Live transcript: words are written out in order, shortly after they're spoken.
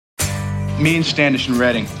Me and Standish and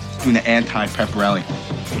Redding doing the anti-pep rally.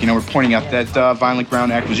 You know, we're pointing out that violent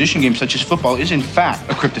ground acquisition game such as football is in fact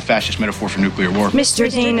a crypto-fascist metaphor for nuclear war.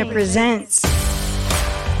 Mr. Dana presents.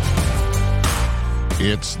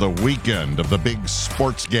 It's the weekend of the big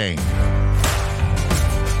sports game.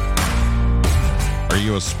 Are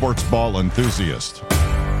you a sports ball enthusiast?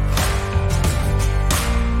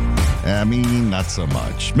 I mean, not so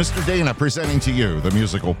much. Mr. Dana presenting to you the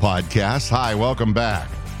musical podcast. Hi, welcome back.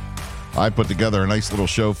 I put together a nice little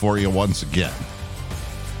show for you once again.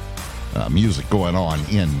 Music going on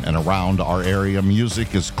in and around our area.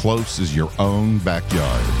 Music as close as your own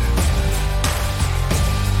backyard.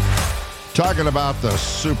 Talking about the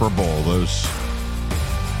Super Bowl, those...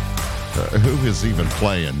 who is even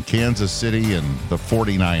playing? Kansas City and the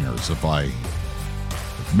 49ers, if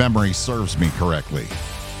memory serves me correctly.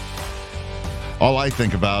 All I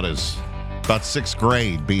think about is about sixth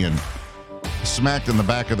grade being smacked in the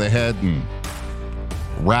back of the head and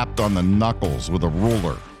rapped on the knuckles with a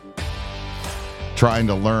ruler. Trying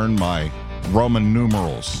to learn my Roman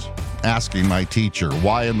numerals. Asking my teacher,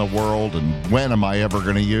 why in the world and when am I ever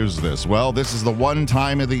going to use this? Well, this is the one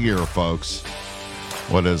time of the year, folks.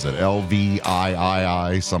 What is it?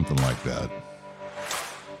 LVIII, something like that.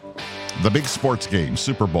 The big sports game,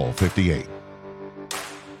 Super Bowl 58.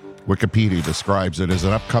 Wikipedia describes it as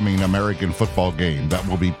an upcoming American football game that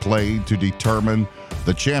will be played to determine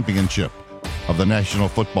the championship of the National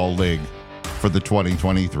Football League for the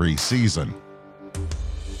 2023 season.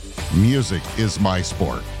 Music is my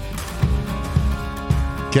sport.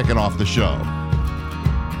 Kicking off the show,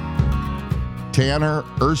 Tanner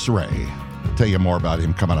Ursray. Tell you more about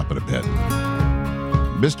him coming up in a bit.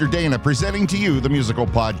 Mr. Dana presenting to you the musical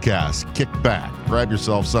podcast. Kick back, grab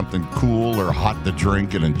yourself something cool or hot to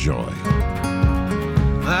drink and enjoy.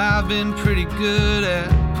 I've been pretty good at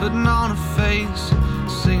putting on a face,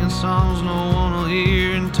 singing songs no one will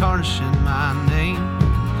hear and tarnishing my name.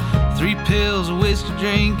 3 pills, a whiskey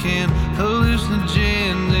drink, and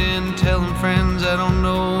hallucinogens, and telling friends I don't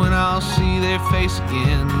know when I'll see their face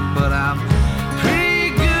again. But I'm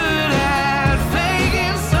pretty good at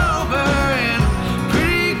faking sober, and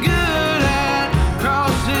pretty good at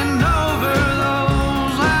crossing over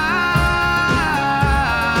those lines.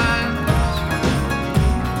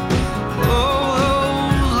 Oh,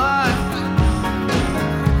 those lines.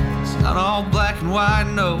 It's not all black and white,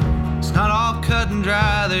 no. It's not all cut and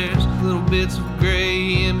dry. There's little bits of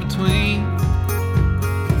gray in between.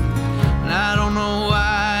 And I don't know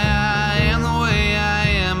why I am the way I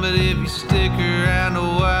am, but if you stick around a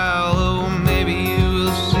while, oh, maybe you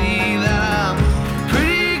will see that I'm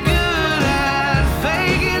pretty good at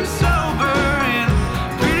faking sober and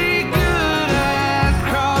pretty good at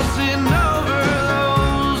crossing over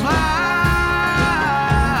those lines.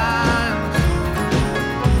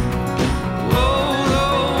 Oh,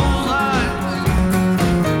 those lines.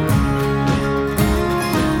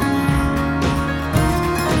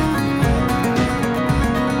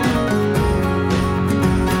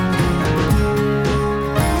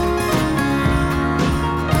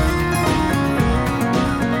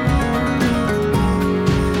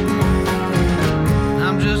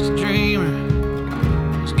 I'm just a dreamer,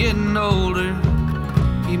 just getting older,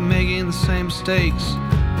 keep making the same mistakes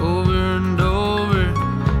over and over.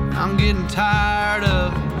 I'm getting tired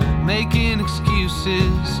of making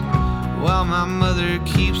excuses while my mother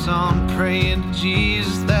keeps on praying to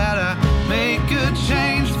Jesus that I make a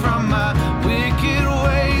change from my wicked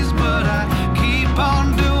ways, but I keep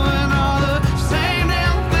on doing all the same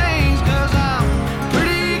damn things, 'cause I'm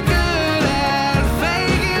pretty good at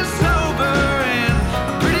faking sober and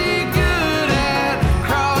pretty good at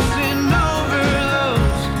crossing over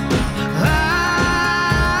those lines.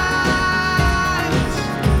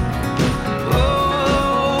 Oh,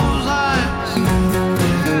 those lines.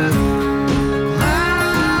 Lines.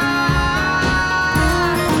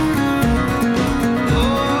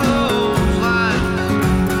 Oh,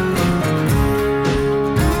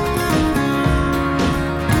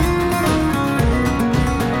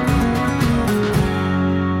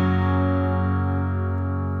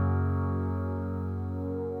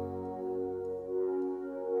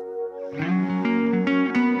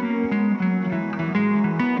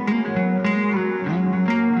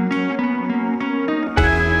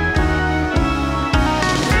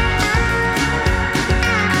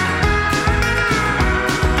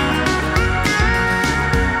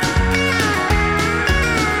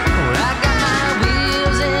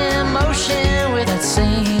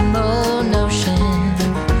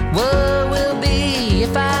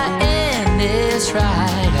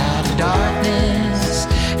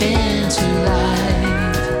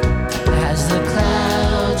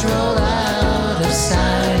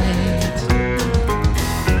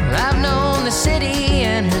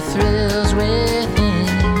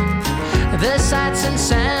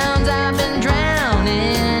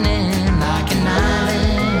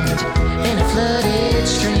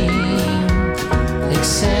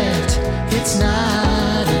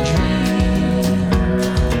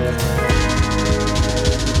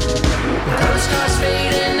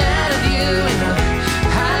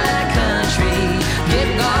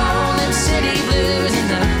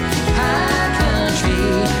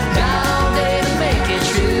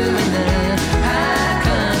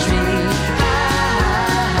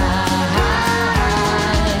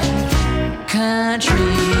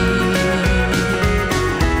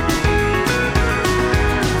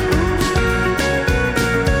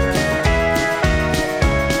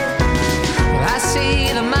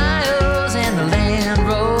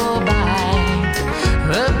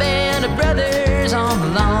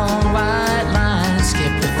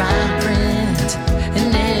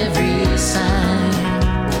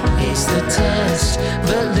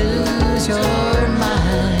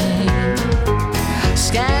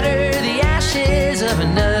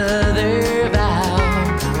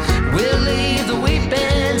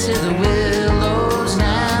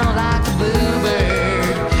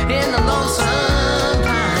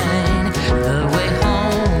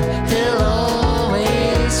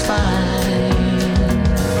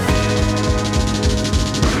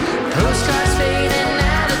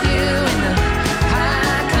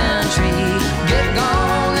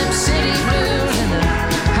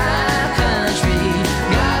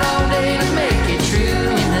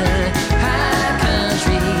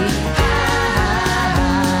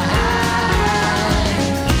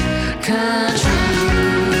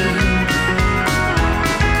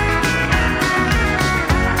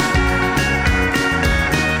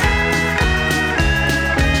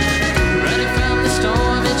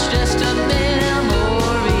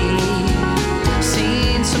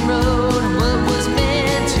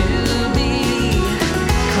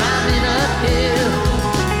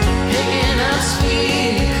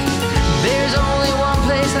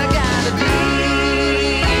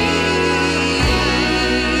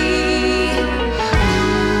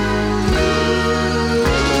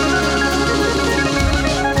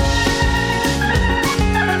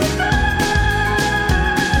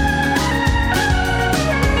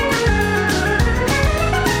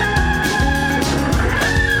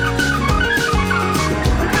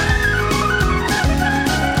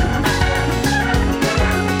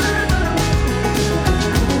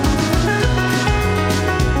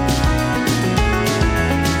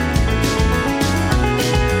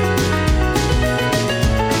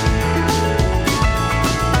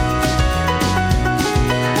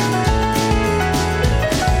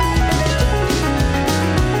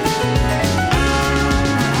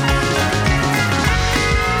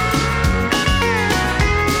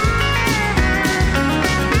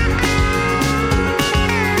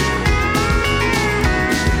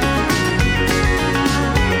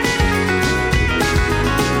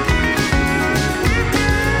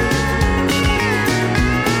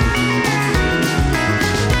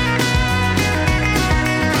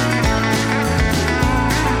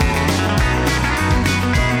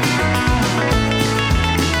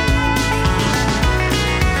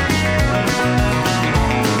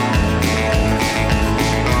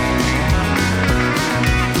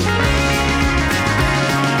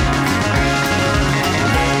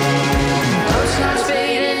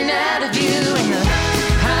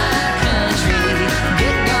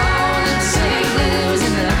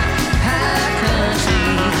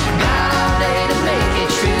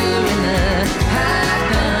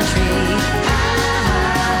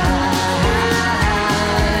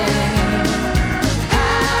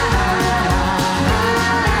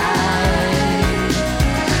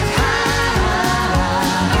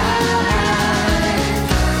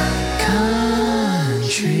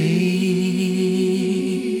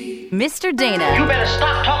 Mr. Dana. You better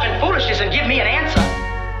stop talking foolishness and give me an answer.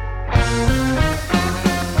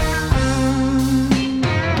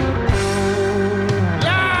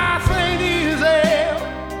 Life ain't easy.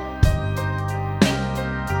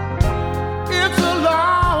 It's a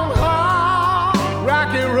long, hard,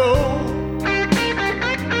 rocky road.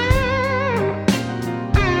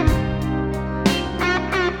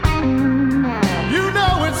 You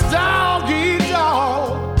know it's dog eat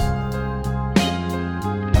dog,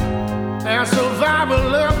 and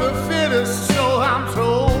survival of the fittest, so I'm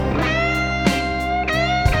told.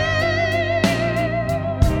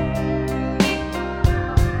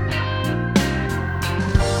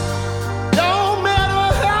 Don't matter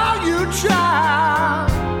how you try,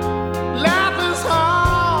 life is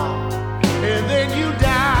hard, and then you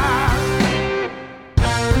die.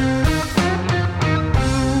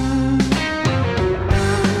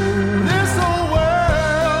 This whole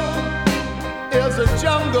world is a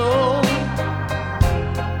jungle.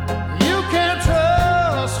 You can't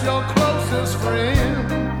trust your closest friend.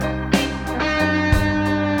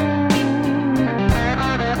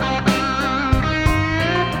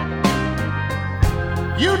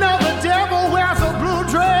 You know the devil wears a blue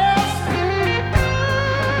dress,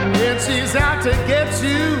 and she's out to get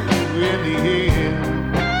you in the end.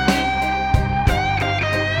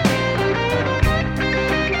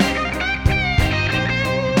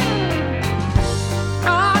 I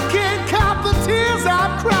can't count the tears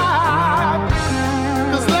I've cried,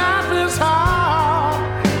 'cause life is hard,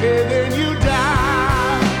 and then you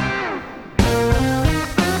die.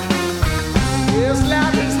 Yes,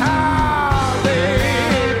 life is hard,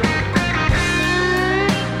 babe.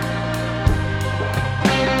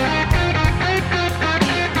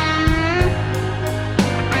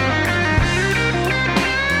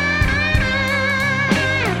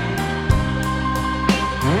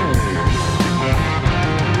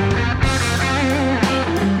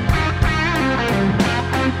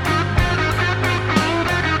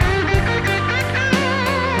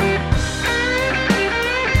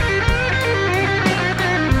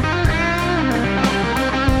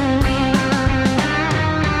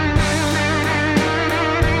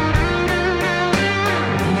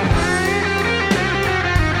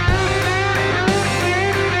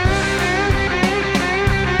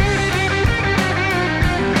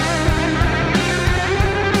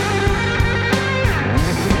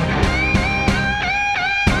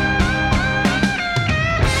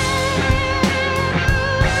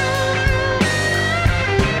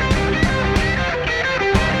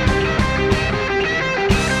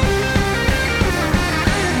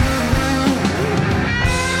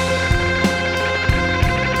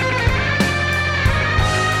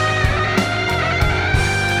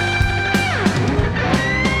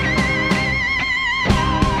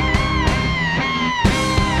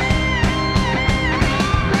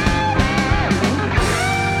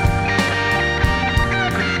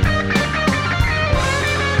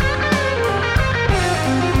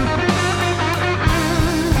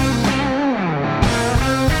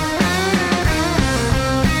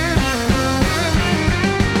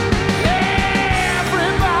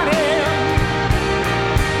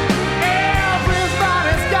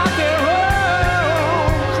 Everybody's got their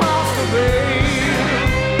own cross to bear.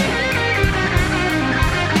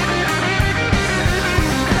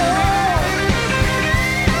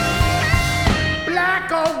 Black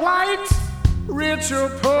or white, rich or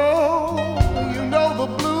poor, you know the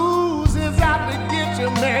blues is out to get you,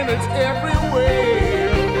 man, it's everywhere.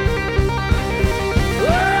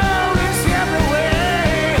 Oh, it's everywhere.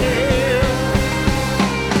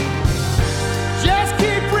 Just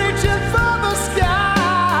keep reaching for the sky.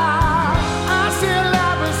 I see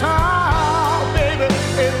life is hard, baby,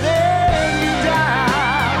 and then you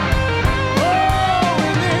die. Oh,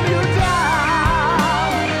 and then you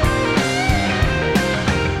die.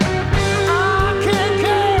 I can't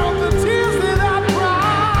count the tears that I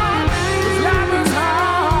cried, 'cause life is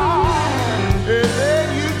hard, and then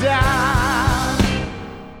you die.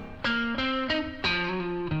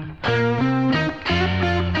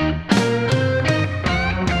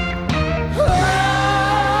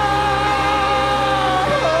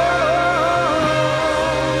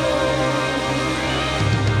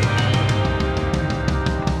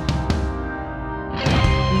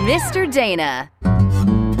 Mr. Dana.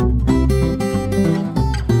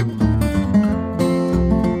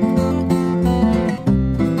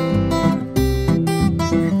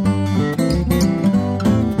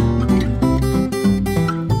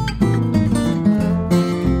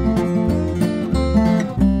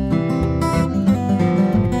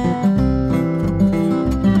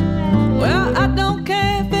 Well, I don't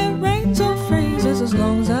care if it rains or freezes as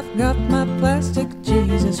long as I've got my plastic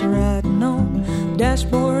Jesus riding on the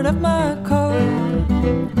dashboard of my car.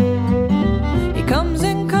 He comes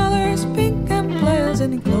in colors pink and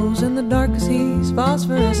pleasant, he glows in the dark 'cause he's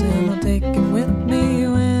phosphorescent. I'll take him with me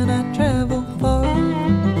when I travel far.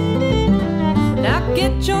 Now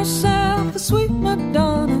get yourself a sweet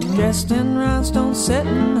Madonna, dressed in rhinestones,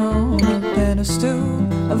 sitting on a pedestal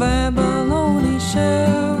of abalone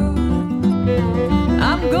shell.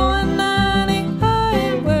 I'm going 90 high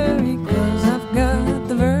and worry 'cause I've got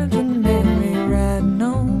the Virgin Mary riding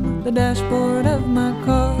on the dashboard of my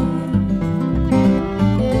car.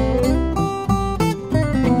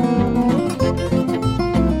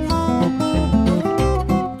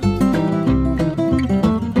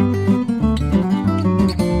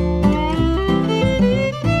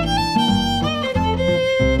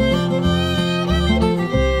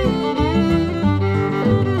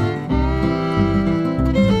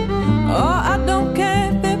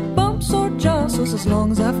 As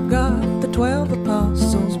long as I've got the 12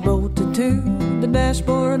 apostles bolted to the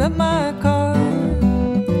dashboard of my car.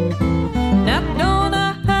 Now don't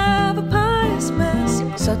I have a pious mess,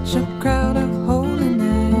 such a crowd of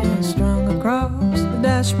holiness strung across the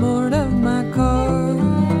dashboard of my car.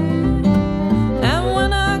 And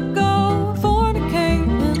when I go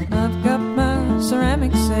fornicating, I've got my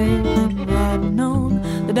ceramic Satan riding on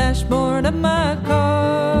the dashboard of my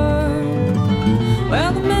car.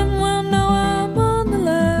 Well, the men will know I'm on the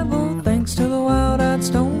level, thanks to the wild-eyed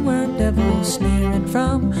stoneware devil sneering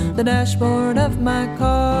from the dashboard of my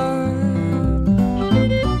car.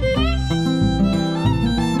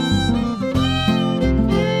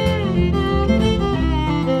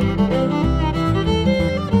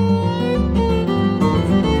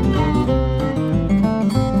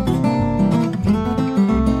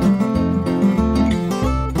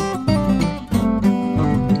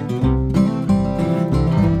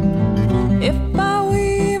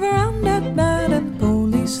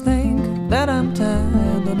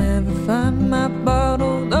 My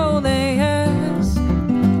bottle, though they ask.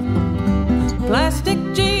 Plastic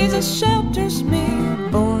Jesus shelters me,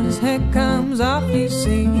 for his head comes off, you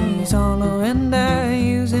see. He's hollow and I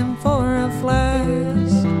use him for a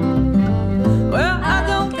flask. Well, I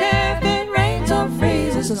don't care if it rains or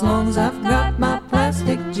freezes, as long as I've got my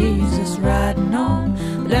plastic Jesus riding on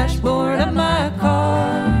the dashboard of my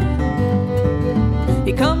car.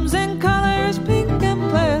 He comes in colors pink and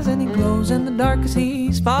pleasant, he glows in the dark 'cause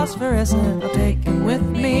he's phosphorescent. I'll take him with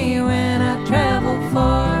me when I travel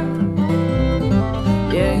far.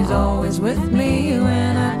 Yeah, he's always with me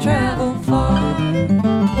when I travel far.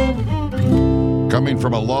 Coming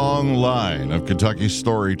from a long line of Kentucky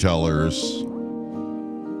storytellers,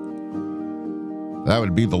 that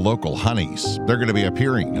would be the local Honeys. They're going to be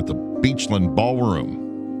appearing at the Beachland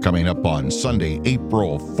Ballroom coming up on Sunday,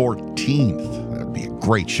 April 14th. That would be a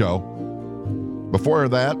great show. Before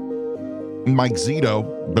that, Mike Zito,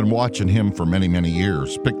 been watching him for many, many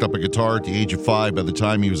years. Picked up a guitar at the age of 5. By the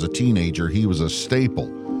time he was a teenager, he was a staple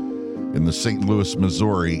in the St. Louis,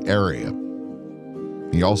 Missouri area.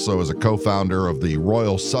 He also is a co-founder of the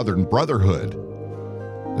Royal Southern Brotherhood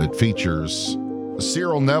that features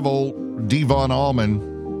Cyril Neville, Devon Allman,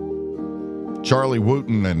 Charlie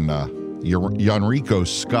Wooten, and Enrico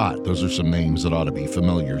Scott. Those are some names that ought to be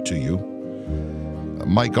familiar to you.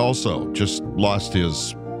 Mike also just lost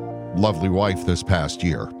his lovely wife this past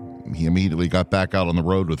year. He immediately got back out on the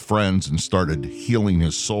road with friends and started healing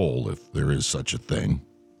his soul, if there is such a thing,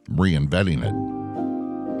 reinventing it.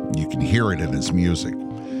 You can hear it in his music.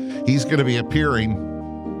 He's going to be appearing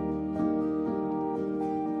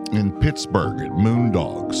in Pittsburgh at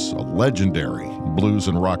Moondogs, a legendary blues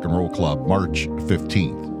and rock and roll club, March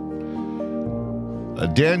 15th.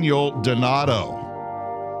 Daniel Donato,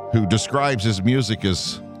 who describes his music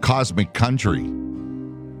as cosmic country,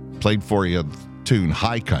 played for you the tune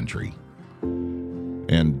High Country.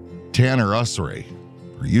 And Tanner Usray.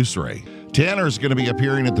 Tanner's going to be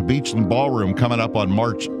appearing at the Beachland Ballroom coming up on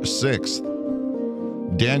March 6th.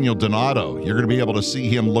 Daniel Donato, you're going to be able to see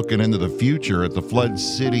him looking into the future at the Flood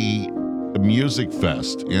City Music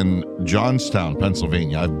Fest in Johnstown,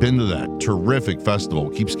 Pennsylvania. I've been to that terrific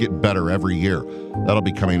festival. It keeps getting better every year. That'll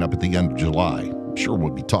be coming up at the end of July. I'm sure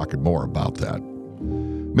we'll be talking more about that.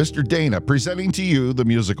 Mr. Dana, presenting to you the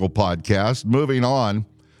musical podcast. Moving on,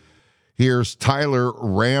 here's Tyler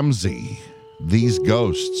Ramsey, These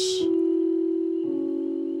Ghosts.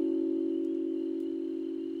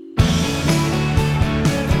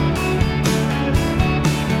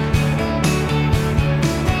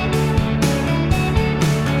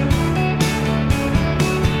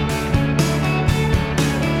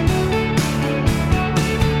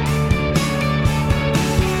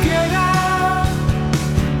 Get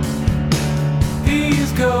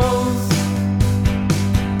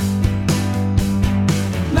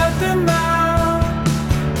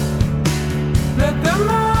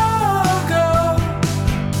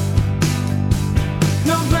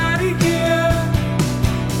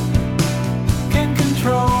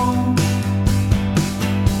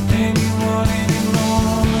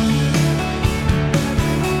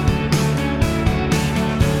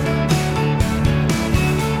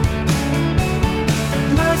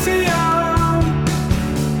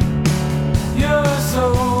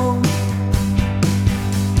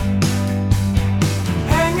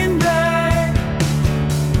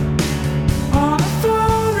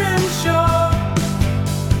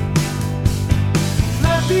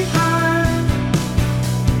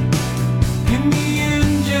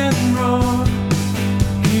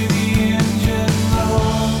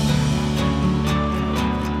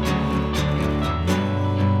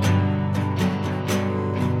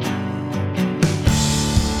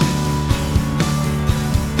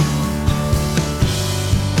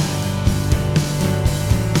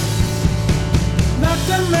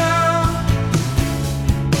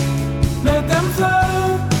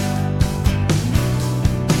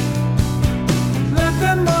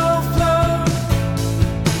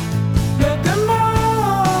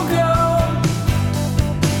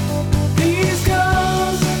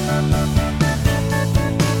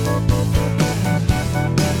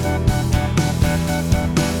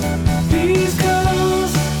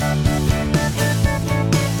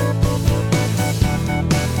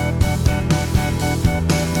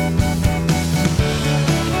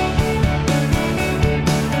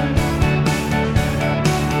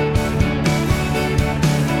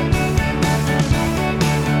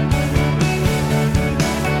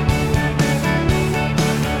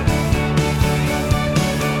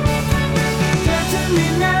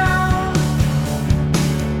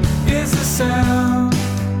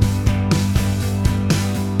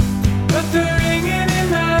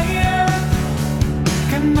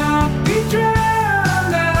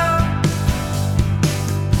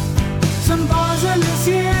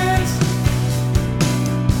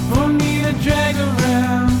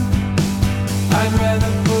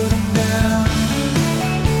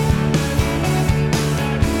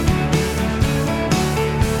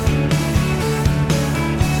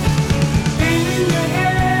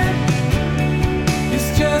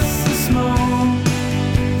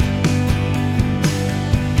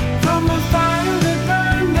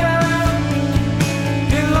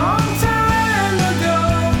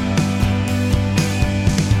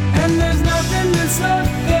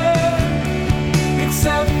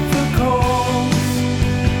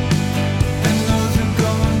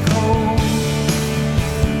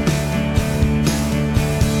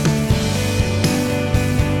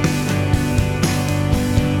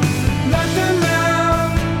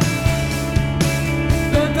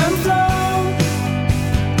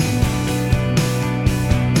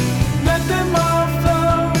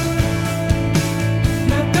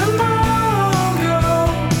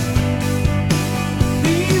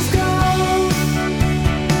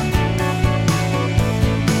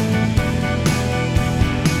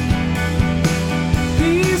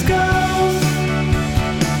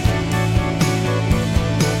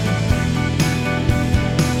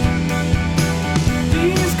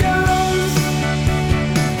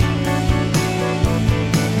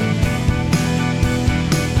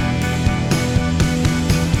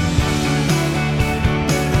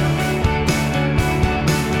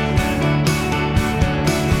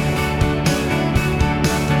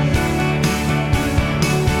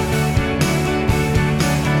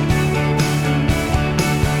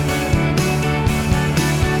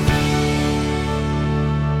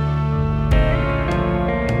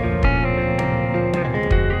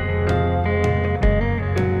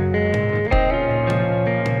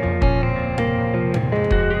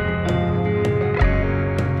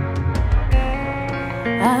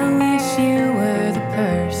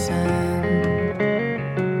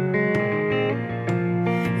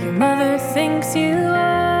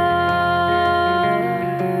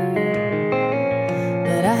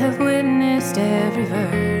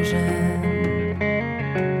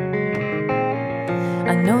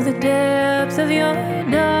I know the depths of your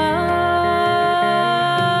dark,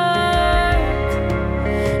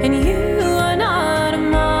 and you are not a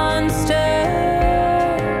monster.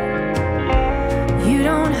 You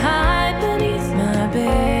don't hide beneath my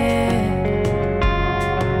bed.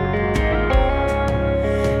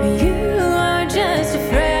 You are just a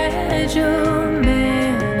fragile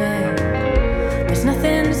man. There's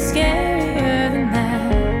nothing scarier than that.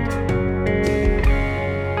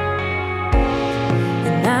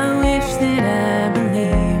 And I wish that I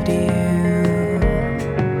believed you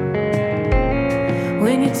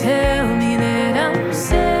when you tell me that I'm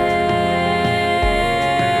safe.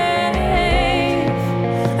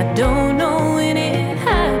 I don't know when it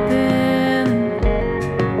happened,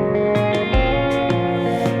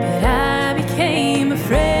 but I became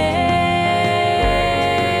afraid.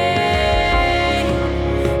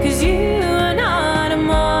 'Cause you are not a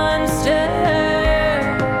monster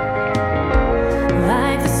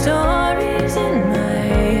like the stories in my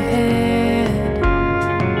head.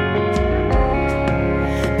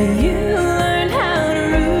 But you learned how to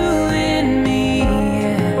ruin me,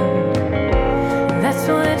 and that's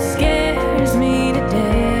what scares me to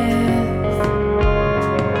death.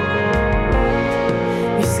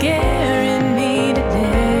 You're scaring me to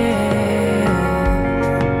death.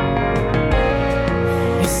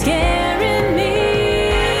 You're scaring me.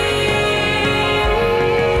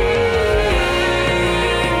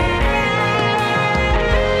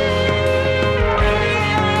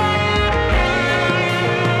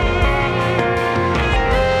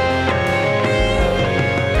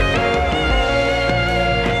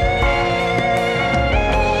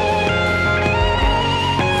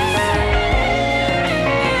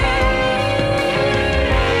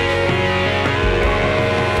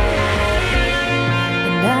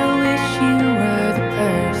 And I wish you were the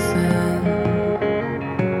person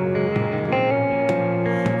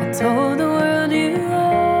I told the world you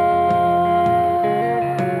are.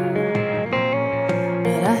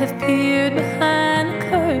 But I have peered behind the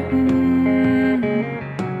curtain.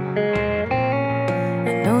 I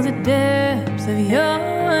know the depths of your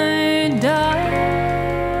dark.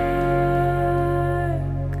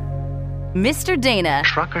 Mr. Dana.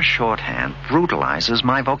 Trucker shorthand brutalizes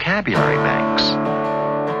my vocabulary banks.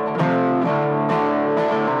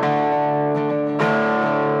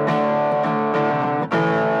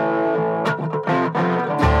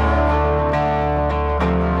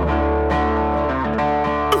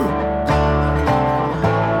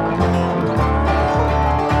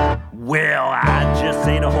 Well, I just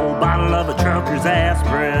ate a whole bottle of a trucker's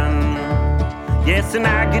aspirin. Yes, and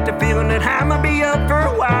I get the feeling that I'ma be up for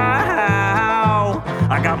a while.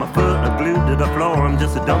 I got my foot glued to the floor, I'm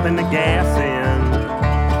just dumping the gas in.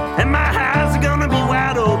 And my eyes are gonna be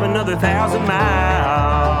wide open another 1,000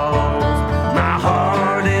 miles. My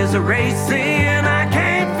heart is racing, I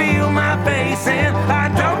can't feel my face, and I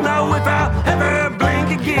don't know if I'll ever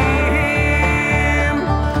blink again.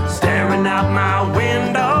 Staring out my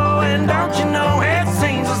window, and don't you know it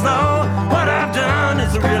seems as though what I've done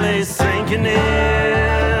is really sinking in.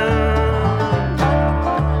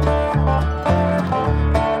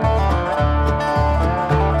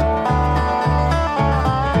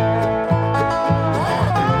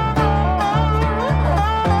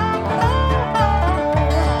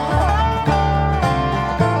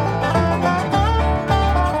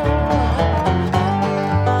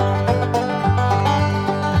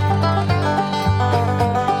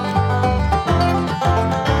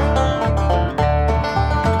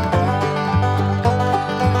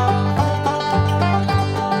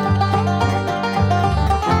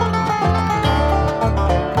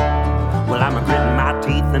 Well, I'm gritting my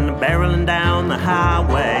teeth and barreling down the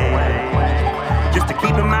highway, just to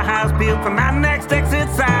keeping my house peeled for my next exit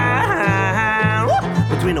sign.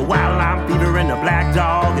 Between the wild lime fever and the black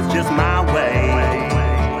dog, it's just my way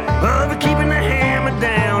of keeping the hammer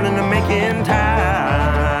down and the making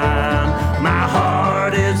time. My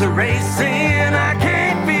heart is racing, I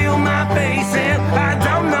can't feel my face, and I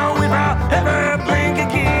don't know if I'll ever blink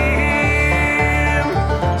again.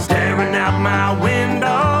 Staring out my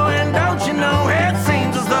window, and don't you know it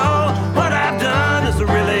seems as though what I've done is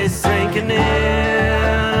really sinking in.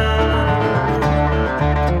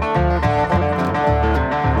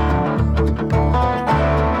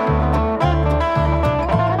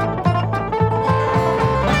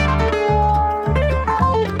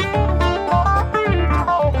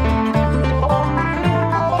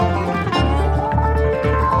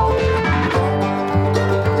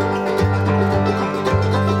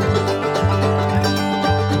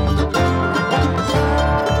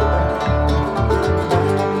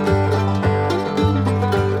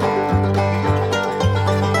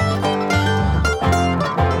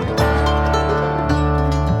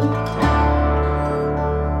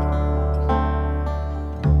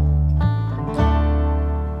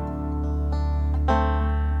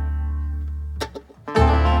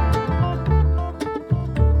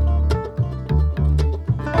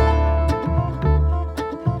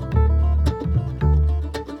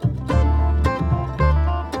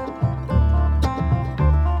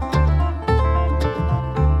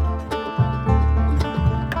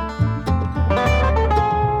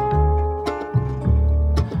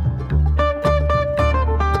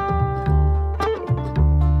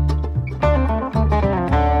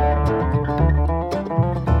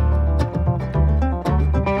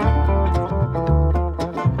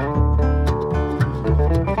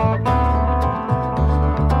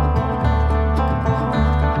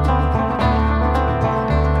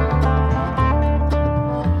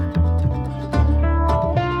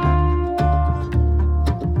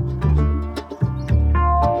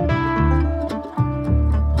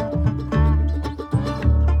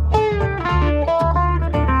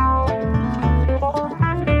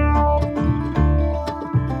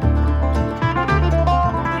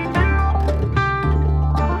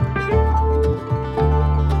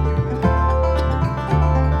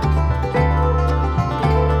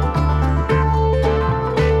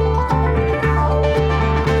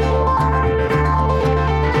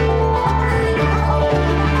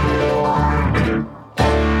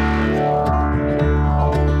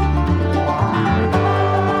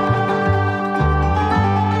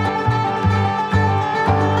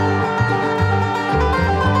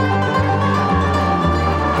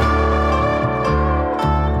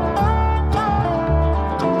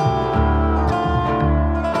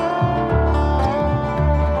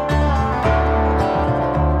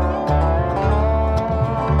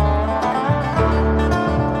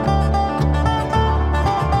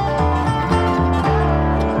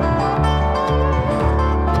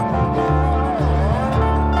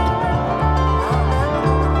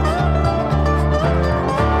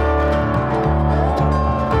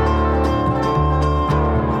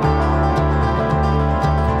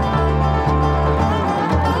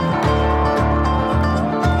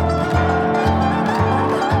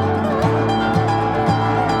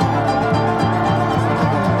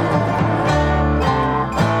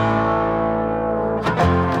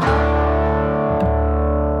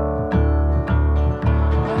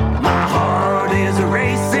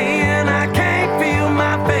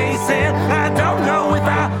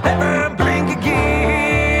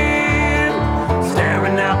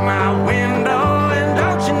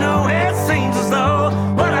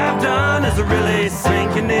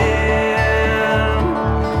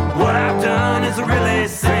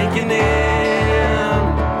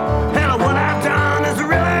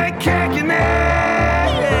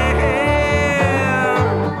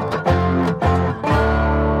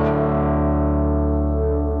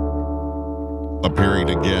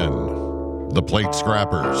 again. The Plate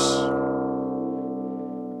Scrappers.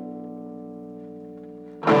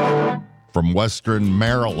 From Western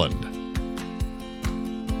Maryland.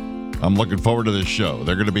 I'm looking forward to this show.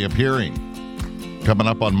 They're going to be appearing coming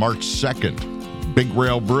up on March 2nd. Big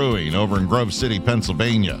Rail Brewing over in Grove City,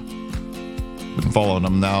 Pennsylvania. Been following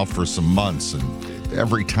them now for some months, and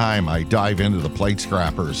every time I dive into the Plate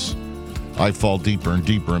Scrappers, I fall deeper and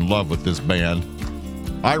deeper in love with this band.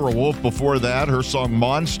 Ira Wolf before that, her song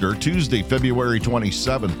Monster, Tuesday, February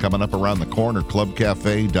 27th, coming up around the corner, Club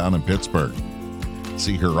Cafe down in Pittsburgh.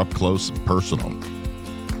 See her up close and personal.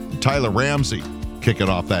 Tyler Ramsey kicking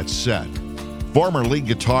off that set. Former lead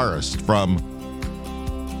guitarist from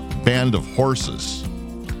Band of Horses,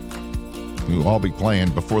 who will all be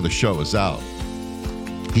playing before the show is out.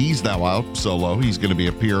 He's now out solo. He's going to be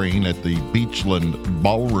appearing at the Beachland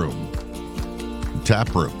Ballroom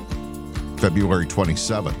Tap Room, February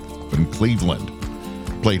 27th in Cleveland.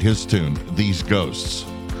 Played his tune, These Ghosts.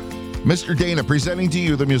 Mr. Dana presenting to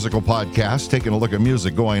you the musical podcast, taking a look at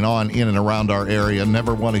music going on in and around our area.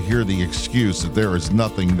 Never want to hear the excuse that there is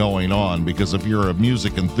nothing going on, because if you're a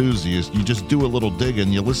music enthusiast, you just do a little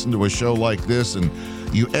digging, you listen to a show like this, and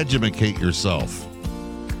you educate yourself.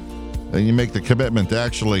 And you make the commitment to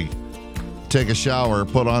actually take a shower,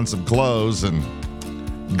 put on some clothes, and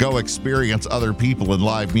go experience other people in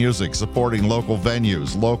live music, supporting local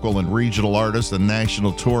venues, local and regional artists, and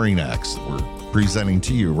national touring acts that we're presenting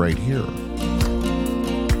to you right here.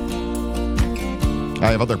 I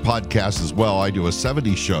have other podcasts as well. I do a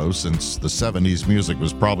 70s show, since the 70s music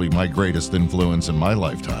was probably my greatest influence in my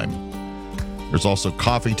lifetime. There's also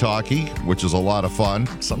Coffee Talkie, which is a lot of fun.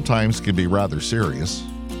 Sometimes can be rather serious.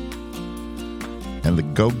 And the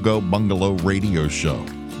Go Go Bungalow radio show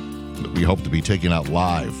that we hope to be taking out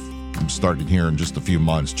live. I'm starting here in just a few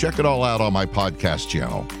months. Check it all out on my podcast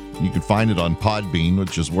channel. You can find it on Podbean,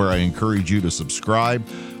 which is where I encourage you to subscribe,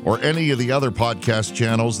 or any of the other podcast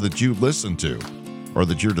channels that you listen to or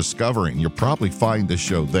that you're discovering. You'll probably find the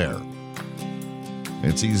show there.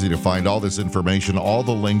 It's easy to find all this information, all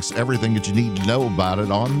the links, everything that you need to know about it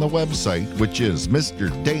on the website, which is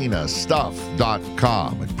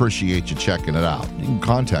MrDanaStuff.com. I appreciate you checking it out. You can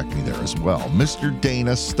contact me there as well,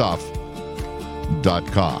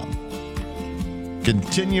 MrDanaStuff.com.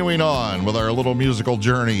 Continuing on with our little musical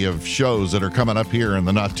journey of shows that are coming up here in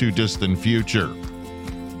the not-too-distant future.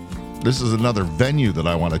 This is another venue that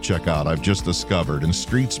I want to check out. I've just discovered in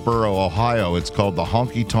Streetsboro, Ohio. It's called the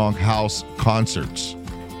Honky Tonk House Concerts.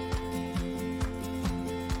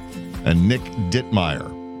 And Nick Dittmeier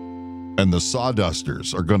and the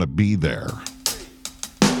Sawdusters are going to be there.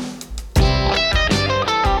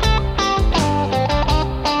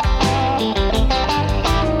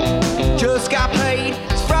 Just got paid,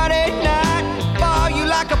 it's Friday night. Ball you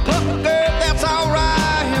like a puppet, girl, that's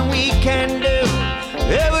alright. And we can do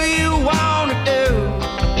whatever you wanna do.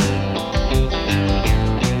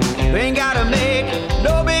 We ain't gotta make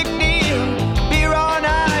no big deal. Beer on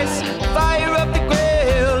ice, fire up the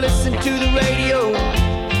grill. Listen to the radio,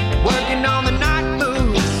 working on the night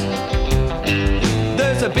moves.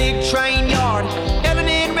 There's a big train yard,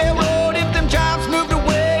 L&N Railroad. If them jobs moved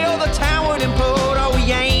away, or the town would implode. Oh,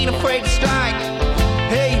 we ain't afraid to strike.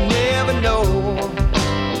 Hey, you never know.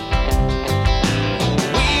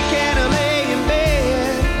 We can lay in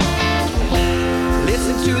bed,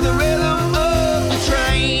 listen to the rhythm of the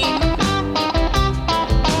train.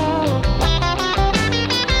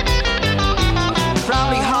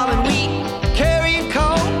 Probably hauling wheat, carrying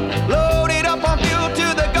coal, loaded up on fuel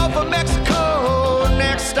to the Gulf of Mexico.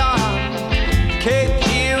 Next stop, Cape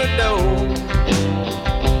Girardeau.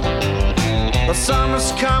 The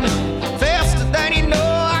summer's coming faster than you know.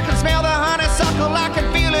 I can smell the honeysuckle, I can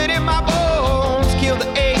feel it in my bones. Kill the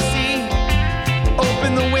AC,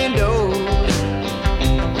 open the windows.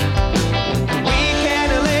 We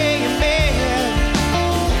can lay in bed,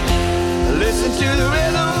 listen to the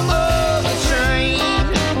rhythm of the train.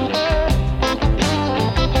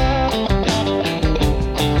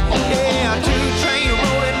 Yeah, two trains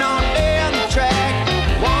rolling on down the track.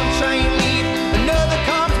 One train leaves, another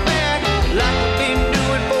comes back, like we've been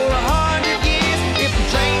doing for 100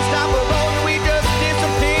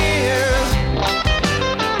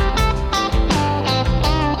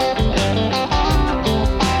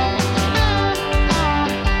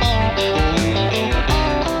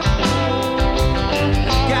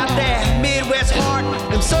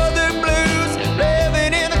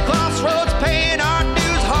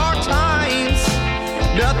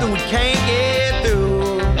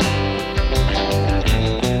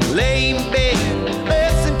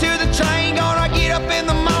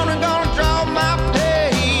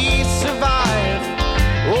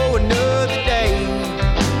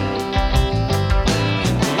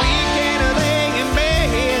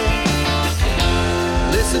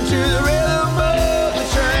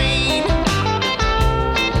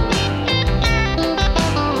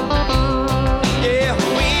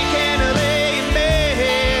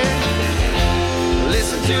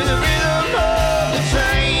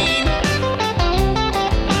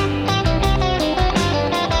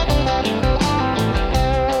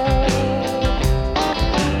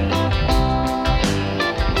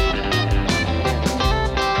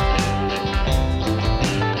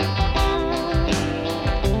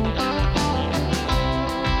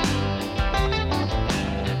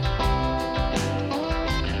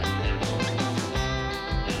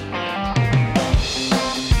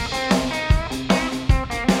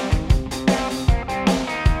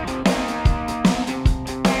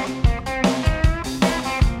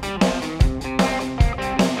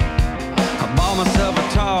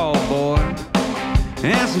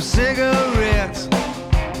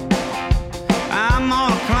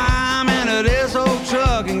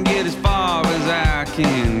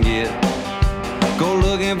 can get. Go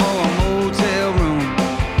looking for a motel room,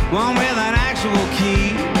 one with an actual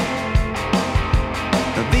key.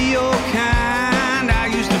 The old kind I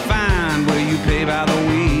used to find where you pay by the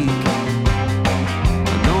week.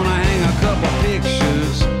 I'm gonna hang a couple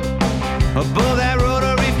pictures above that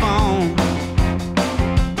rotary phone,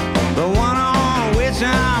 the one on which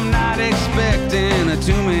I'm not expecting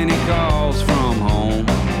too many calls from home.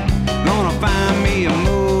 Gonna find me a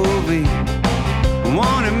movie,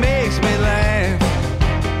 one that makes me laugh,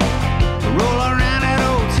 roll around that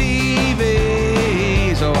old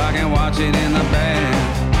TV so I can watch it in the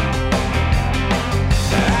bath.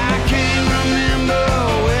 I can't remember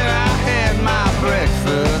where I had my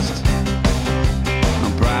breakfast.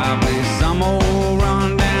 Probably some old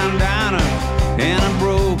run-down diner in a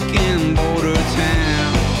broken border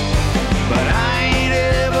town. But I ain't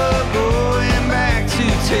ever going back to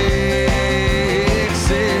Texas.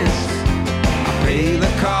 I pay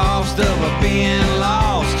the cost of being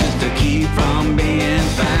lost just to keep from being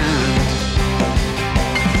found.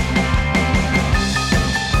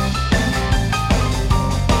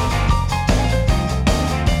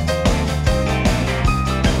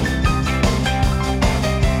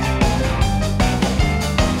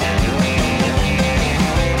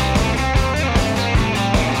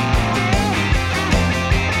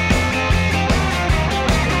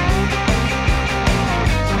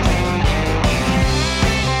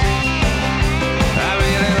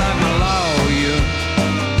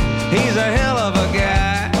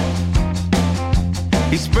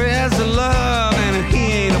 He spreads the love and he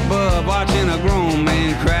ain't above watching a grown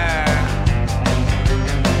man cry.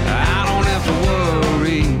 I don't have to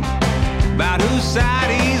worry about whose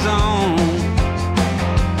side he's on.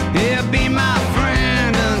 He'll be my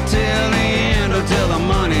friend until the end, until the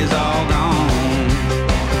money's all gone.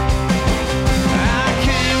 I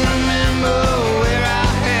can't remember where I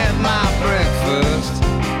had my breakfast.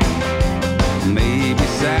 Maybe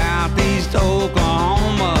southeast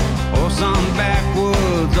Oklahoma or some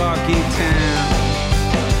backwoods Arky town.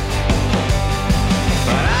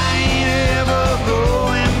 But I ain't ever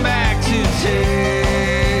going back to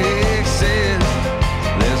Texas.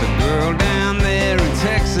 There's a girl down there in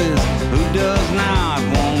Texas who does not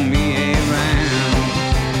want me around.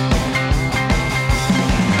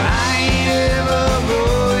 I ain't ever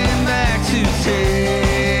going back to Texas.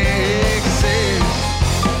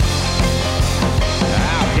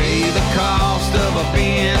 I'll pay the cost of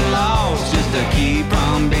being lost just to keep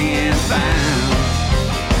from being found.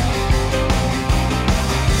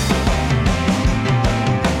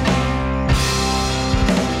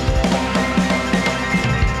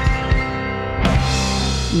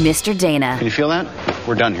 Mr. Dana. Can you feel that?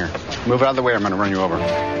 We're done here. Move out of the way, I'm gonna run you over.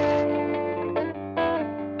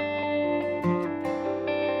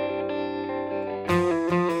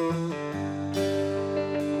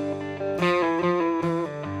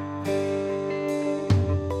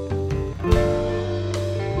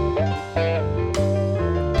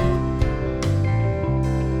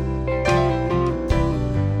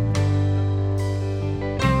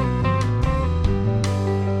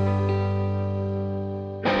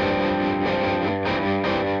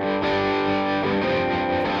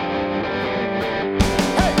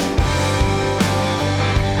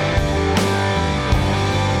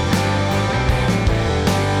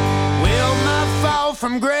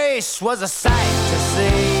 From grace was a sight to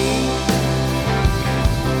see.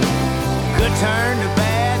 Good turn to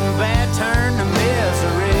bad and bad turn to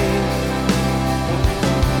misery.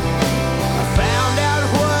 I found out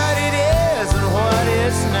what it is and what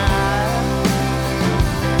it's not.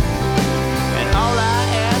 And all I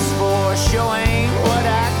asked for sure ain't what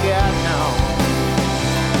I got now.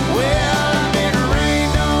 Well, I've been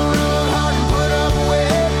rained on real hard and put up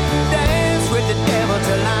with. Dance with the devil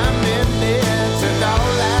till I'm in bed. Took all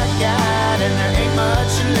I got and there ain't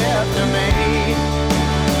much left of me.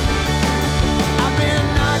 I've been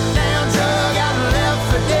knocked down,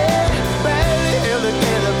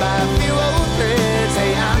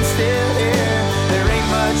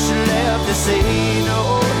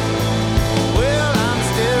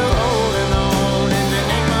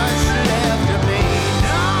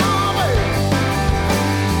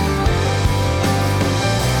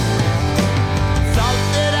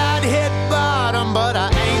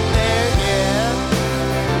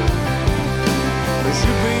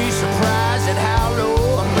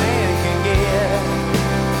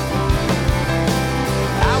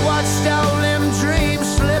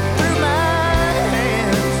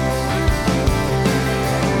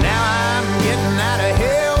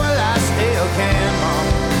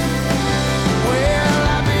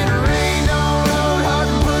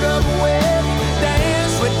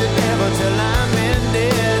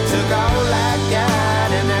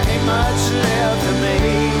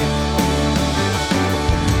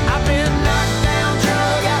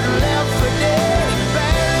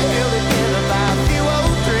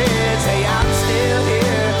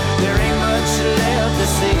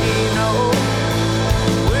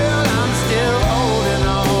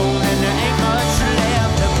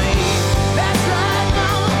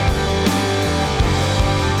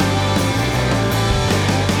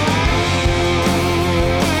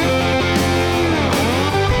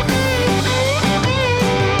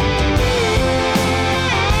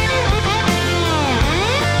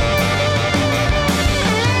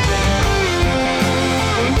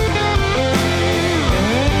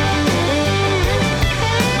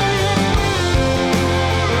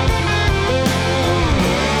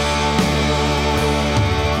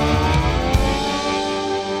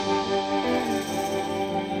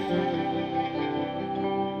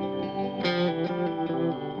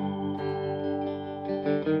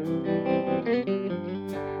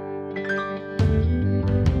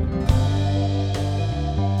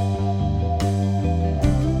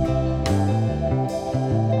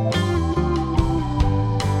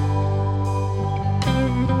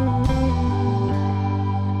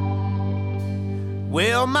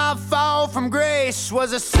 place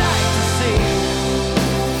was a sight to see.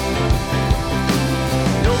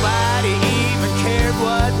 Nobody even cared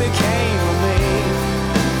what became of me.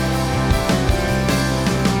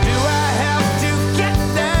 Do I have to get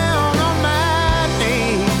down on my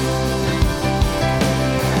knees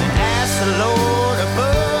and ask the Lord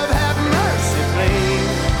above, have mercy,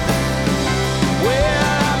 please?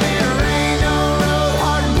 Well, I've been rained on, rode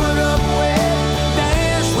hard and put up with,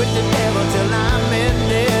 danced with the devil till I'm in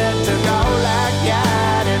debt, took all I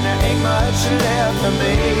got and there ain't much left of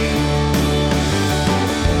me.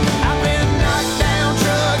 I've been knocked down,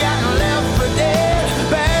 drug out and left for dead,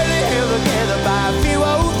 barely held together by a few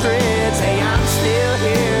old threads. Hey, I'm still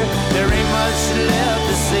here, there ain't much left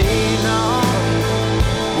to see, no.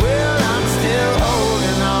 Well, I'm still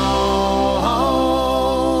holding on.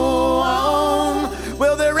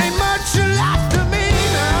 Well, there ain't much left of me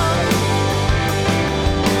now.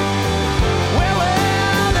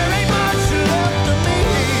 Well, there ain't much left of me.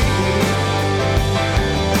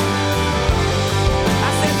 I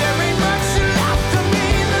said there ain't much left of me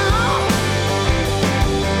now.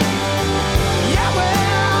 Yeah,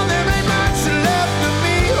 well, there ain't much left of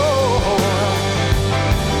me. Oh.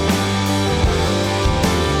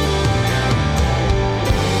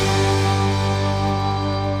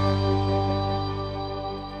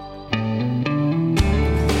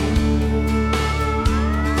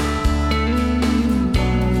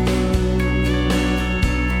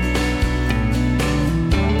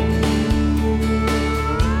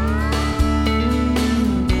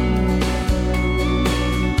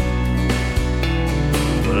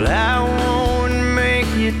 Well, I won't make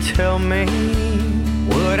you tell me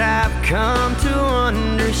what I've come to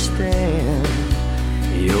understand.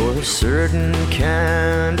 You're a certain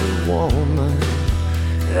kind of woman,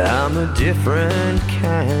 I'm a different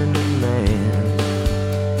kind of man.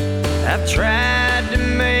 I've tried to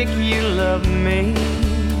make you love me,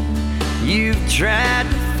 you've tried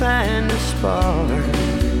to find a spark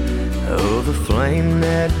of a flame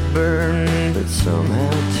that burned but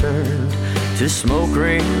somehow turned to smoke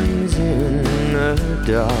rings in the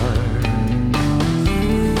dark.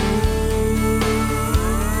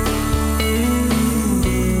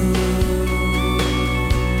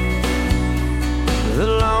 The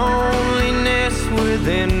loneliness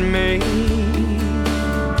within me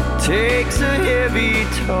takes a heavy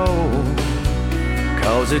toll,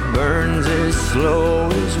 'cause it burns as slow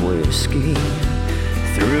as whiskey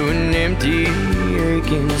through an empty,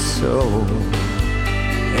 aching soul.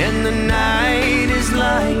 And the night is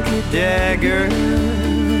like a dagger,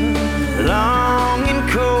 long and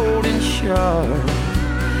cold and sharp,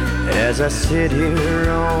 as I sit here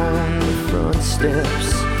on the front steps,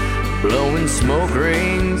 blowing smoke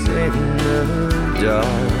rings in the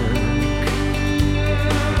dark.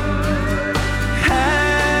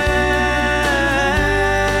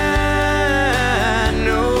 I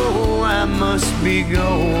know I must be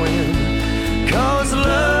going, 'cause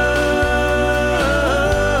love's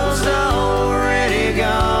already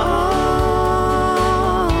gone,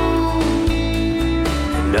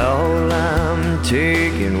 and all I'm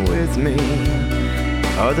taking with me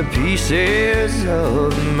are the pieces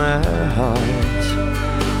of my heart,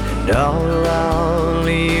 and all I'll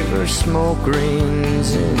leave are smoke rings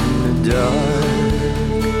in the dark.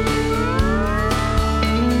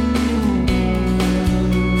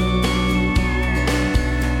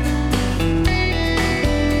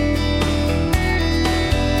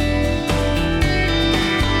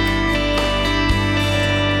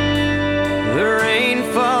 The rain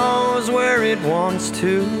falls where it wants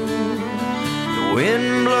to, the wind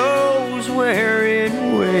blows where it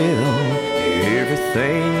will.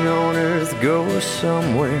 Everything on earth goes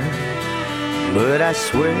somewhere, but I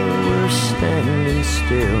swear we're standing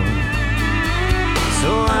still.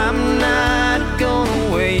 So I'm not gonna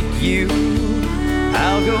wake you,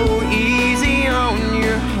 I'll go easy on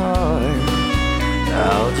your heart.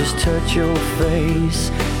 I'll just touch your face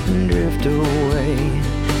and drift away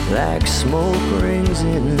like smoke rings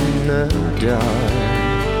in the dark.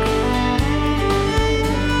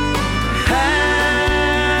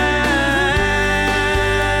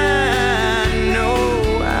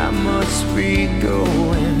 Be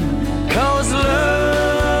going, 'cause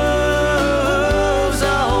love's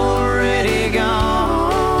already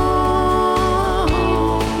gone,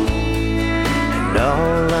 and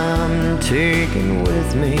all I'm taking with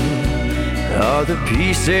me are the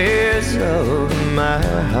pieces of my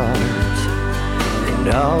heart, and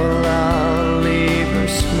all I'll leave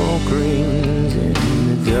are smoke rings in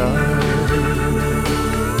the dark.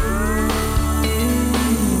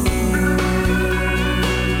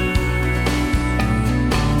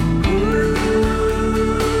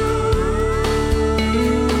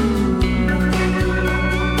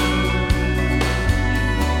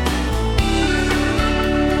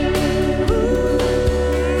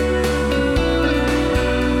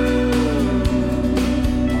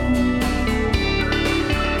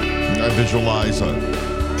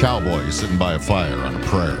 Cowboy sitting by a fire on a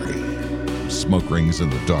prairie. Smoke rings in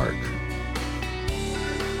the dark.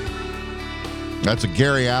 That's what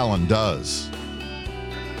Gary Allan does.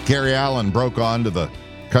 Gary Allan broke onto the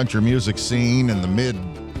country music scene in the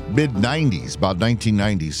mid-90s, about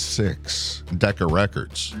 1996. Decca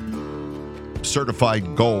Records.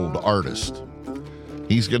 Certified gold artist.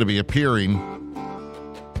 He's going to be appearing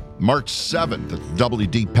March 7th at the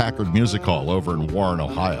W.D. Packard Music Hall over in Warren,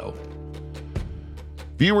 Ohio.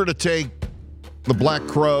 If you were to take the Black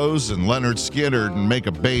Crowes and Leonard Skinner and make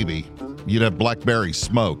a baby, you'd have Blackberry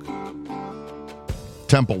Smoke.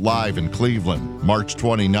 Temple Live in Cleveland, March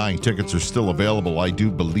 29. Tickets are still available, I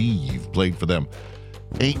do believe. Played for them.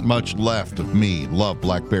 Ain't much left of me. Love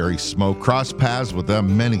Blackberry Smoke. Cross paths with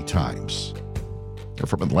them many times. They're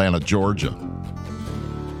from Atlanta, Georgia.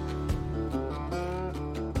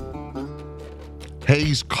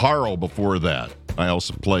 Hayes Carl before that. I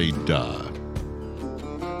also played To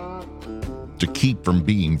Keep From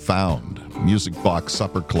Being Found, Music Box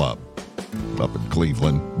Supper Club up in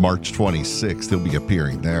Cleveland, March 26th. He'll be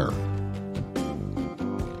appearing there.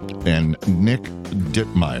 And Nick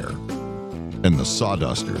Dittmeier and the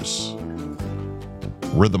Sawdusters,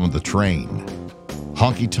 Rhythm of the Train,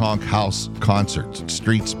 Honky Tonk House Concerts at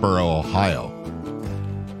Streetsboro, Ohio.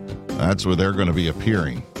 That's where they're going to be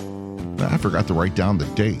appearing. I forgot to write down the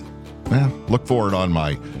date. Look for it on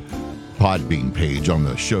my Podbean page on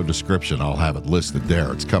the show description. I'll have it listed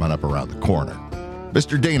there. It's coming up around the corner.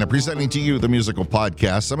 Mr. Dana presenting to you the musical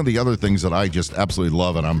podcast. Some of the other things that I just absolutely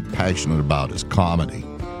love and I'm passionate about is comedy.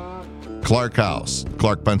 Clark House,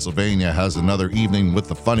 Clark, Pennsylvania, has another evening with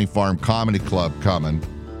the Funny Farm Comedy Club coming.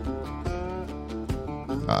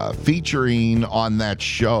 Featuring on that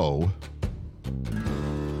show,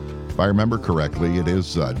 if I remember correctly, it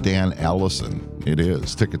is Dan Allison. It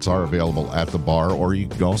is. Tickets are available at the bar, or you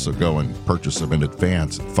can also go and purchase them in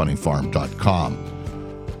advance at funnyfarm.com.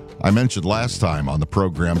 I mentioned last time on the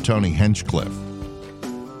program Tony Hinchcliffe.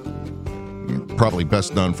 Probably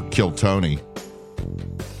best known for Kill Tony.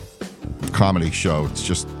 Comedy show. It's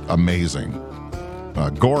just amazing.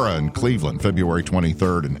 Gora in Cleveland, February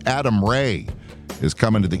 23rd. And Adam Ray is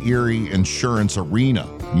coming to the Erie Insurance Arena,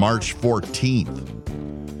 March 14th.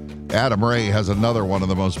 Adam Ray has another one of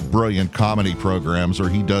the most brilliant comedy programs where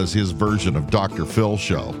he does his version of Dr. Phil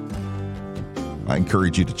show. I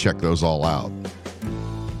encourage you to check those all out.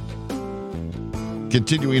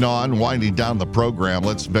 Continuing on, winding down the program,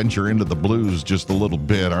 let's venture into the blues just a little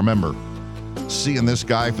bit. I remember seeing this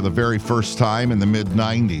guy for the very first time in the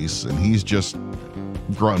mid-90s, and he's just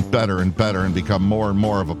grown better and better and become more and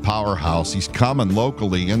more of a powerhouse. He's coming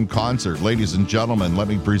locally in concert. Ladies and gentlemen, let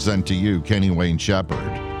me present to you Kenny Wayne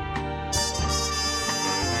Shepherd.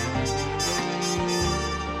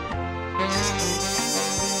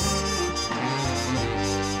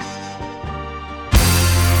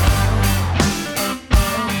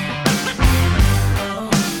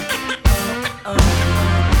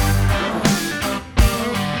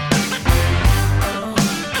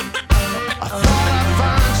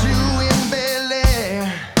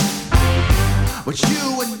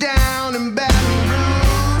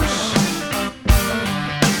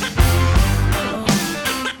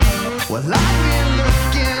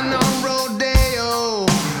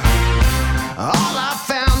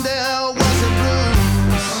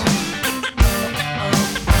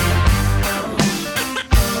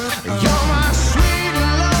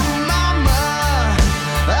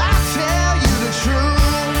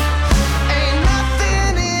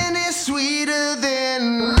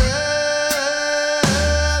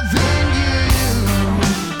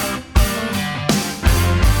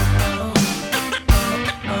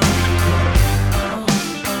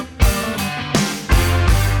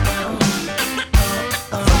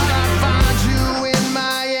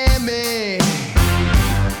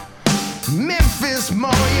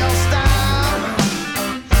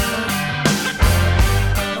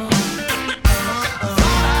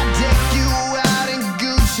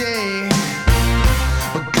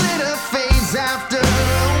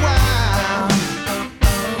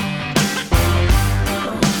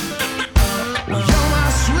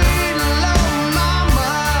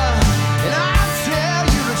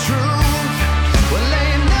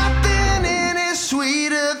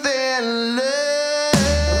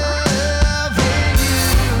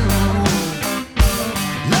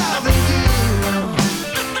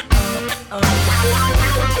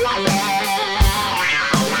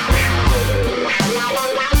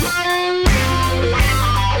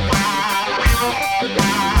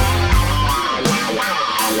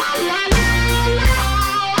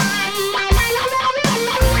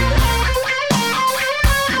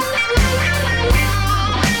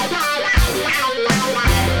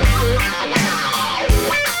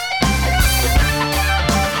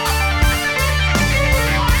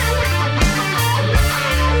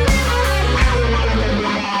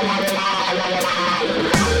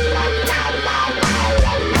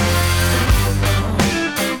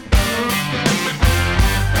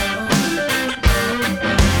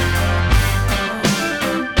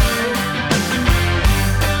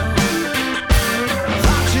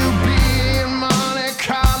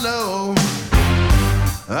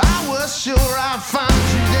 sure I found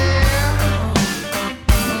you there.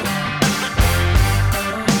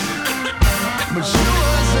 But you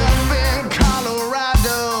was up in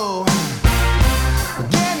Colorado,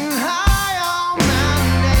 getting high on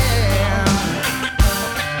Mountain Air.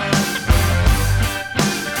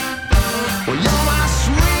 Well, you're my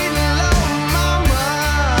sweet little mama,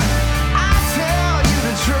 I tell you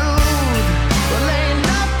the truth. Well, ain't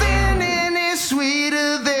nothing any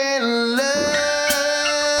sweeter than loving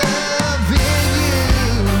you.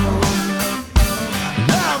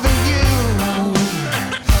 Loving you.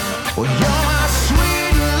 Well, you're my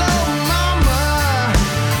sweet little mama,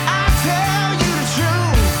 I tell you the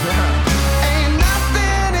truth. Ain't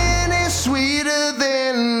nothing any sweeter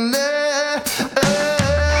than loving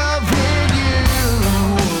you.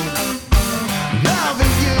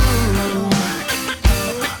 Loving you.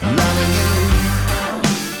 Loving you.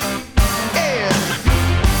 Yeah.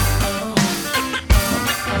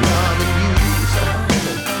 Loving you.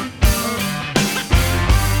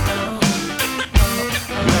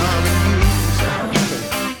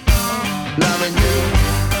 Loving you. Loving you.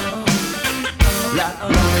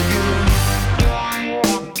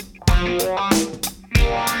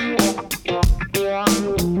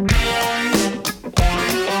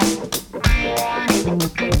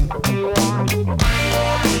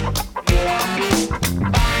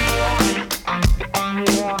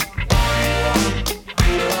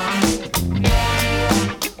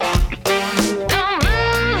 Don't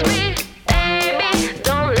lose me, baby.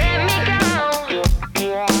 Don't let me go.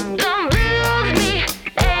 Don't lose me,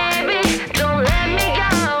 baby. Don't let me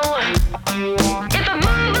go. If I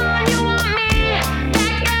move on, you want me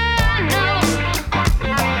back? No.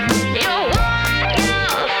 You want your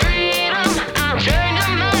freedom? I'll change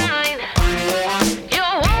your mind. You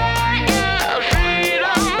want your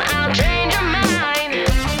freedom? I'll change your mind.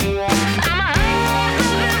 I'm a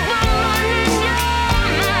heartless woman in your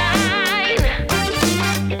mind.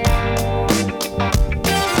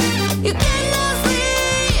 You cannot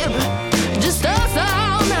sleep, just us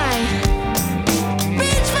all night.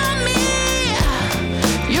 Reach for me,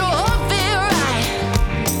 you won't feel right.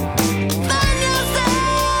 Find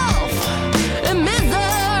yourself in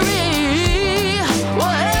misery.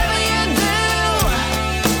 Whatever you do,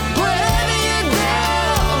 whatever you do,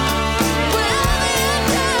 whatever you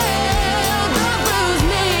do, don't lose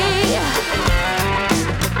me.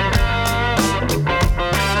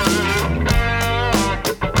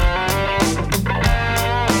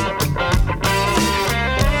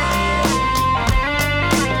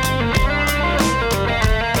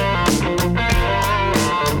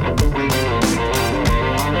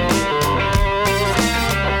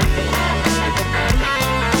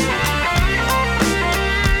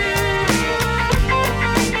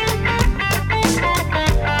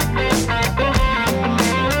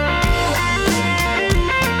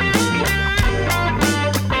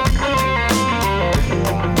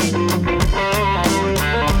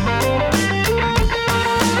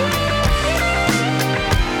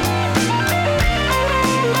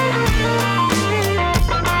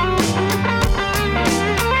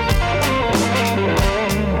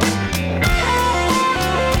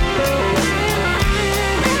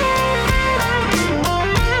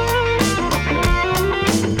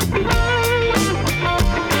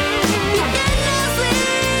 You cannot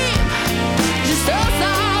sleep, just us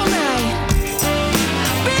all night.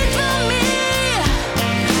 Reach for me,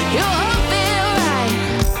 you won't feel right.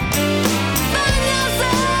 Find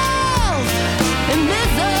yourself in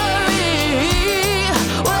misery.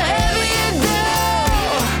 Whatever you do,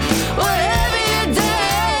 whatever you do,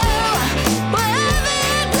 whatever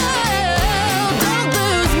you do, don't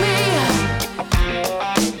lose me.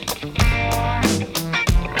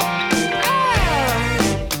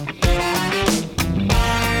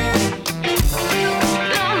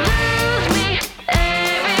 Don't lose me,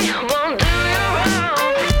 baby. Won't do you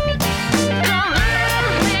wrong. Don't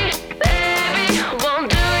lose me, baby. Won't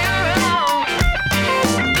do you wrong.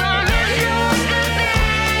 Gonna miss your good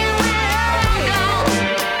thing when I'm gone.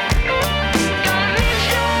 Gonna miss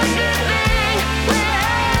your good thing when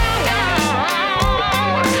I'm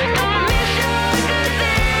gone. Gonna miss your good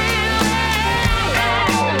thing when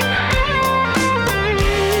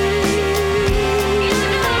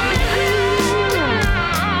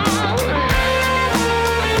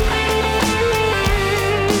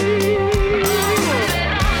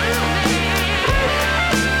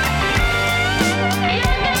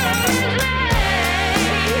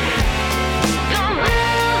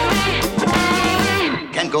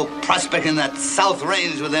Can't go prospecting that South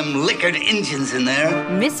Range with them liquored Indians in there.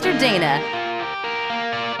 Mr. Dana.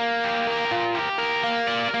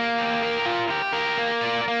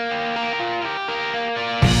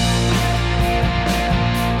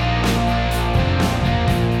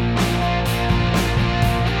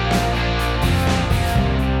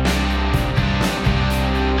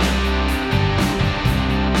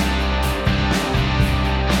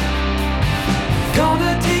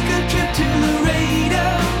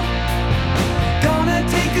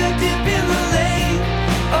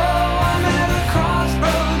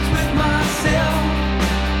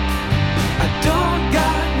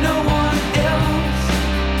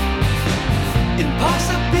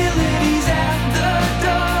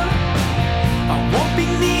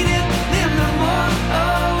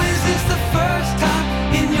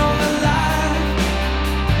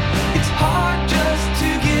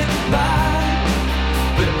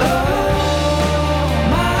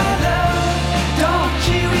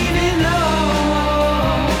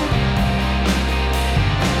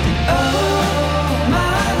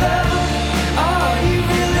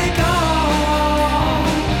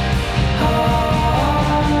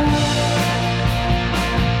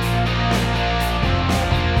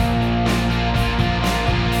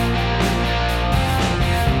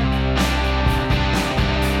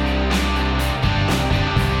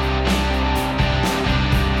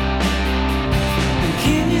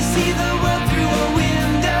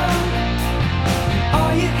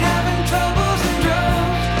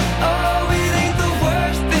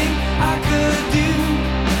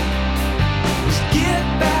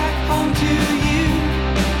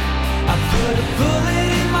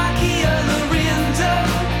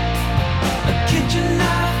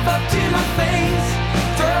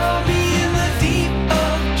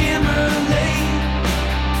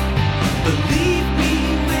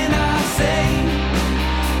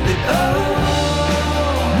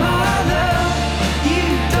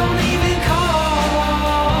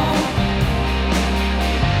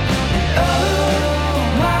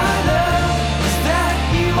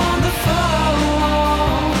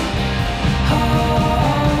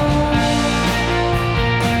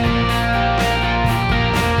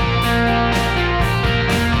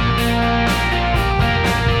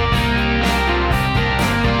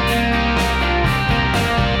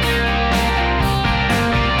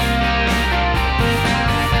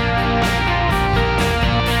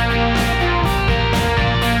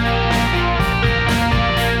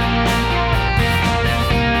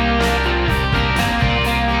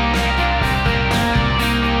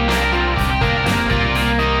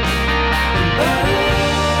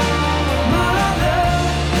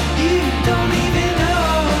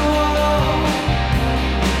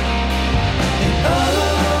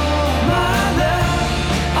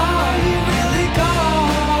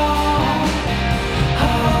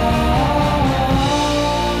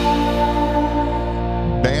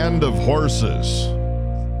 Horses,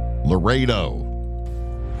 Laredo.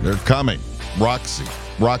 They're coming.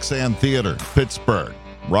 Roxanne Theater, Pittsburgh.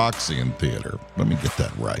 Roxanne Theater. Let me get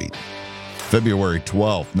that right. February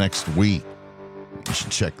 12th, next week. You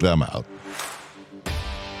should check them out.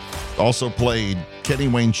 Also played Kenny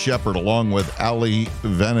Wayne Shepherd along with Allie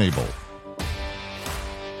Venable.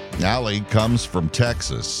 Allie comes from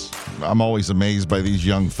Texas. I'm always amazed by these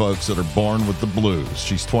young folks that are born with the blues.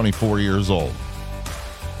 She's 24 years old.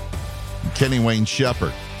 Kenny Wayne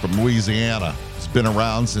Shepherd from Louisiana has been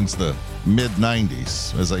around since the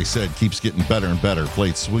mid-90s. As I said, keeps getting better and better.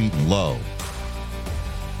 Played sweet and low.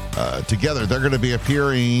 Together, they're going to be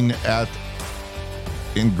appearing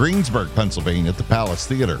in Greensburg, Pennsylvania at the Palace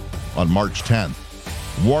Theater on March 10th.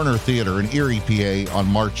 Warner Theater in Erie, PA on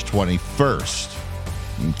March 21st.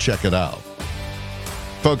 And check it out.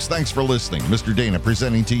 Folks, thanks for listening. Mr. Dana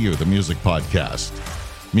presenting to you the Music Podcast.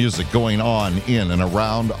 Music going on in and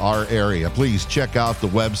around our area. Please check out the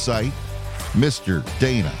website,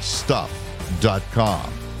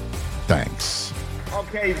 MrDanaStuff.com. Thanks.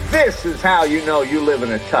 Okay, this is how you know you live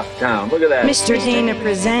in a tough town. Look at that. Mr. Dana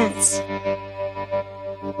presents